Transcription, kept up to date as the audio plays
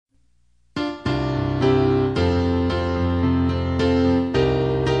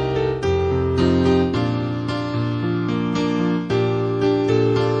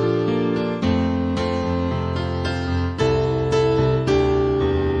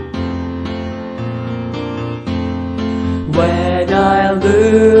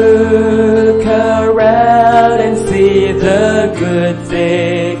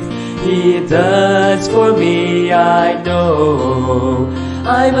does for me, I know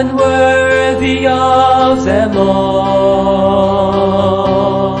I'm unworthy of them all.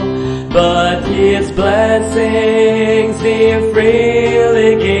 But His blessings He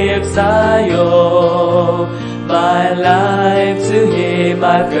freely gives, I owe my life to Him.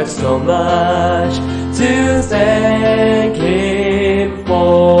 I've got so much to thank Him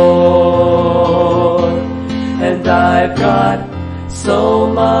for, and I've got so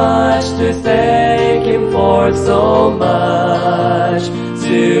much to thank Him for, so much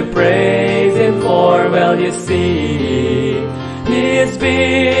to praise Him for. Well, you see, He's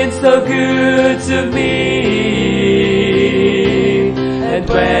been so good to me, and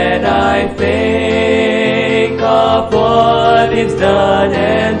when I think of what He's done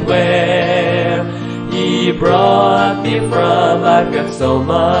and where He brought me from, I've got so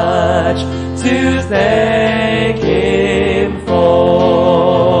much to thank Him for.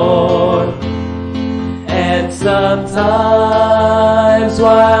 And sometimes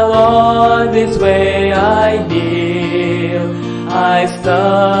while on this way I kneel, I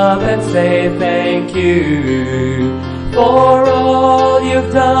stop and say thank you for all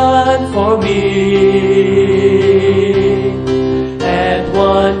You've done for me. And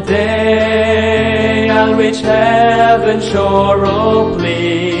one day I'll reach heaven's shore, oh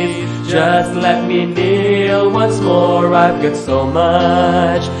please, just let me kneel once more. I've got so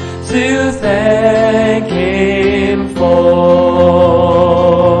much to thank Him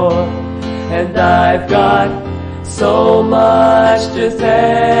for, and I've got so much to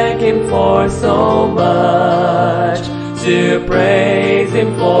thank Him for, so much to praise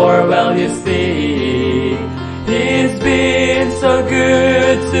Him for. Well, you see, He's been so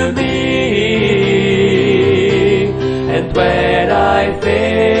good to me, and when I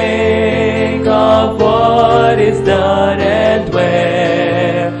think of what He's done and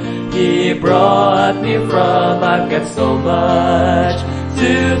where He brought me from, I've got so much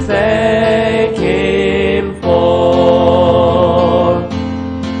to thank Him for,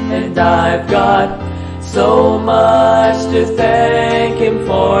 and I've got so much to thank Him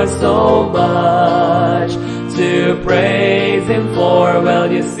for, so much to praise Him for. Well,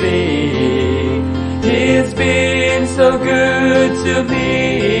 you see, He's been so good to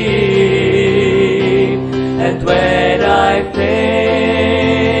me, and when I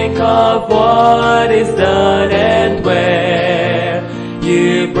think of what He's done and where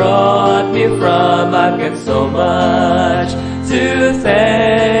You brought me from, I've got so much to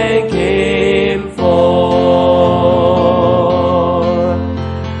thank Him for.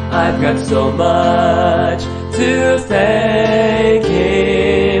 I've got so much to thank